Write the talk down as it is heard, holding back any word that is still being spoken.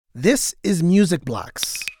This is Music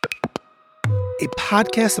Blocks, a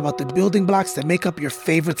podcast about the building blocks that make up your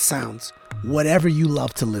favorite sounds, whatever you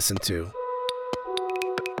love to listen to.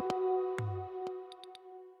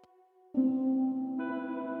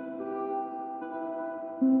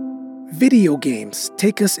 Video games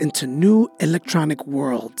take us into new electronic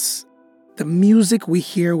worlds. The music we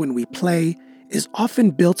hear when we play is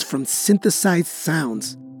often built from synthesized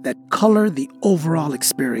sounds that color the overall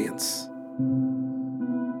experience.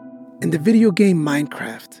 In the video game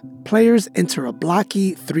Minecraft, players enter a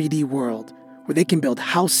blocky 3D world where they can build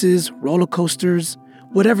houses, roller coasters,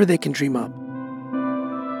 whatever they can dream up.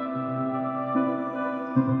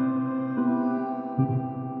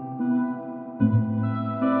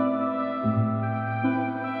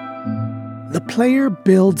 The player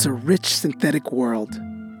builds a rich synthetic world,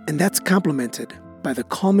 and that's complemented by the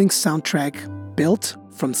calming soundtrack built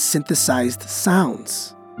from synthesized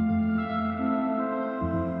sounds.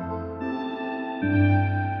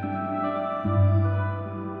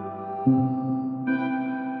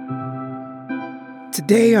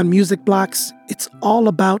 Today on Music Blocks, it's all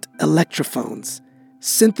about electrophones,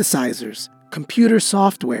 synthesizers, computer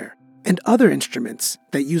software, and other instruments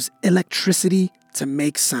that use electricity to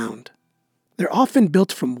make sound. They're often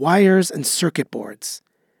built from wires and circuit boards.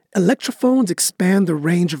 Electrophones expand the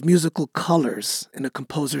range of musical colors in a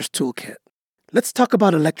composer's toolkit. Let's talk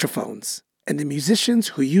about electrophones and the musicians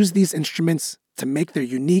who use these instruments to make their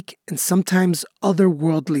unique and sometimes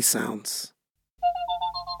otherworldly sounds.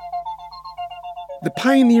 The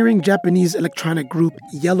pioneering Japanese electronic group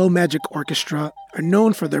Yellow Magic Orchestra are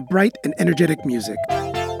known for their bright and energetic music,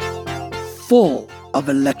 full of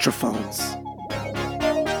electrophones.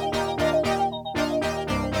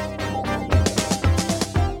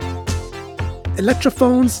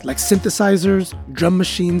 Electrophones, like synthesizers, drum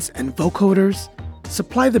machines, and vocoders,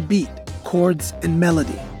 supply the beat, chords, and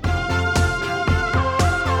melody.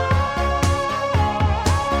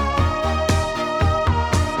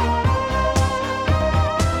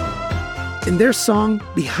 In their song,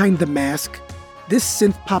 Behind the Mask, this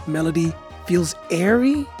synth-pop melody feels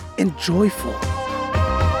airy and joyful.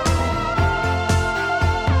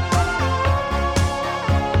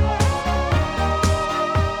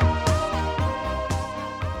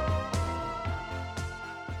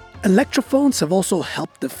 Electrophones have also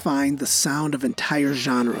helped define the sound of entire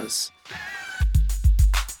genres.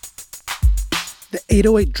 The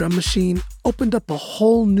 808 drum machine opened up a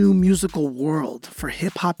whole new musical world for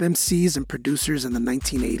hip-hop MCs and producers in the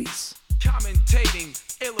 1980s. Commentating,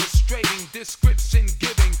 illustrating, description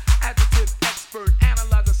giving, adjective expert,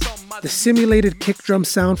 analyzing some. The simulated kick drum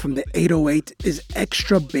sound from the 808 is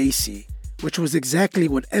extra bassy, which was exactly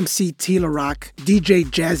what MC Tila Rock, DJ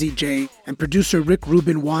Jazzy J, and producer Rick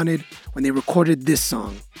Rubin wanted when they recorded this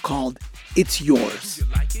song called It's Yours. Do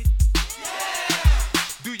you like it? Yeah.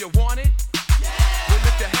 Do you want it? Yeah. Well,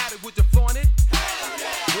 if you had it, would you flaunt it? Yeah.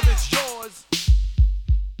 Well, it's yours.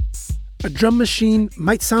 A drum machine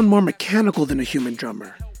might sound more mechanical than a human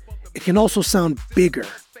drummer. It can also sound bigger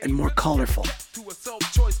and more colorful. To a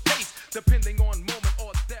self-choice pace, depending on moment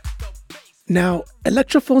or depth of bass. Now,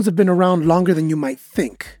 electrophones have been around longer than you might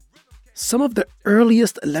think. Some of the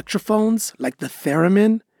earliest electrophones, like the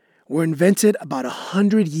theremin, were invented about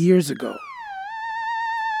 100 years ago.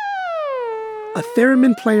 A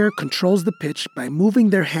theremin player controls the pitch by moving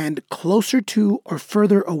their hand closer to or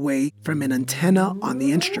further away from an antenna on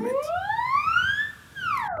the instrument.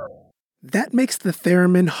 That makes the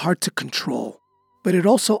theremin hard to control, but it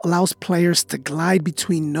also allows players to glide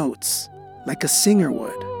between notes, like a singer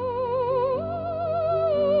would.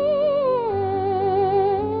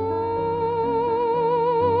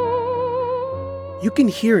 You can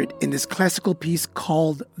hear it in this classical piece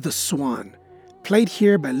called The Swan, played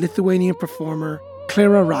here by Lithuanian performer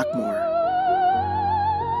Clara Rockmore.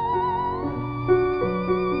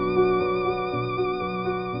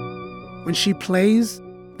 When she plays,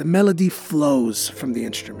 the melody flows from the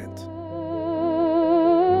instrument.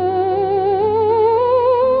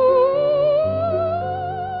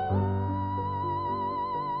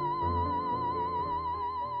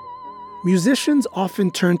 Musicians often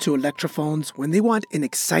turn to electrophones when they want an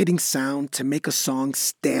exciting sound to make a song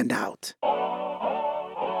stand out.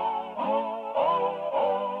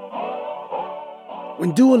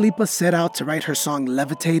 When Dua Lipa set out to write her song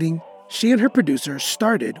Levitating, she and her producer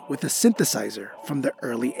started with a synthesizer from the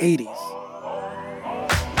early 80s.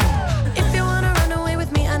 If you wanna run away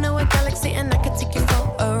with me, I know a galaxy and I could take you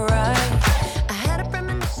for a ride. I had a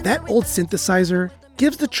premonition. That old synthesizer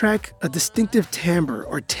gives the track a distinctive timbre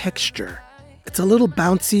or texture. It's a little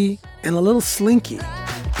bouncy and a little slinky.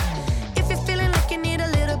 If you're feeling like you need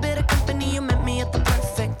a little bit of company, you met me at the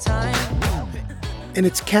perfect time. And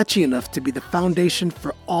it's catchy enough to be the foundation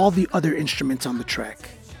for all the other instruments on the track.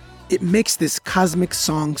 It makes this cosmic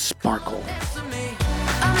song sparkle. Dance with me,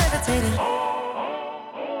 I'm levitating.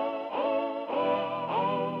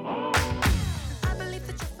 I believe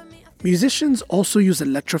that you're for me. Musicians also use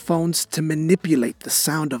electrophones to manipulate the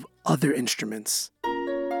sound of other instruments.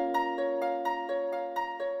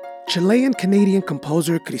 Chilean-Canadian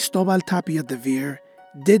composer Cristobal Tapia de Veer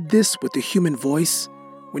did this with the human voice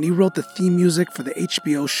when he wrote the theme music for the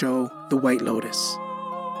HBO show The White Lotus.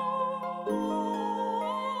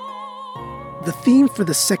 The theme for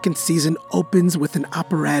the second season opens with an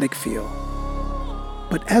operatic feel.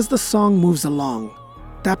 But as the song moves along,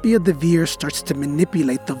 Tapia de Veer starts to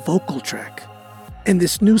manipulate the vocal track. And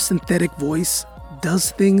this new synthetic voice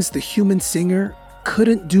does things the human singer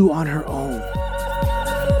couldn't do on her own.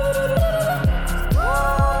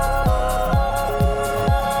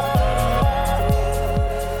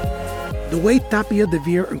 The way Tapia de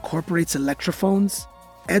Veer incorporates electrophones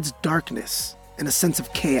adds darkness and a sense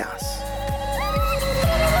of chaos.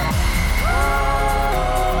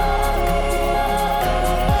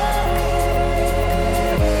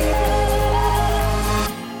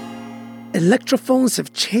 Electrophones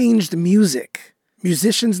have changed music.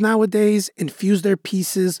 Musicians nowadays infuse their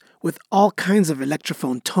pieces with all kinds of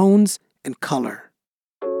electrophone tones and color.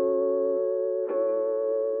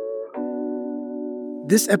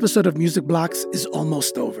 This episode of Music Blocks is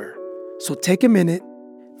almost over, so take a minute,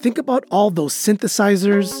 think about all those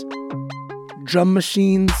synthesizers, drum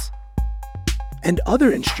machines, and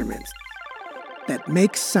other instruments that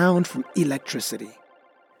make sound from electricity.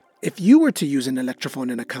 If you were to use an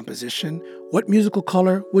electrophone in a composition, what musical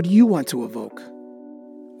color would you want to evoke?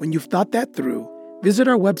 When you've thought that through, visit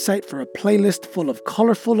our website for a playlist full of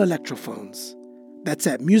colorful electrophones. That's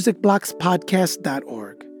at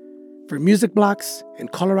musicblockspodcast.org. For Music Blocks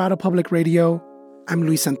and Colorado Public Radio, I'm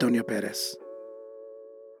Luis Antonio Perez.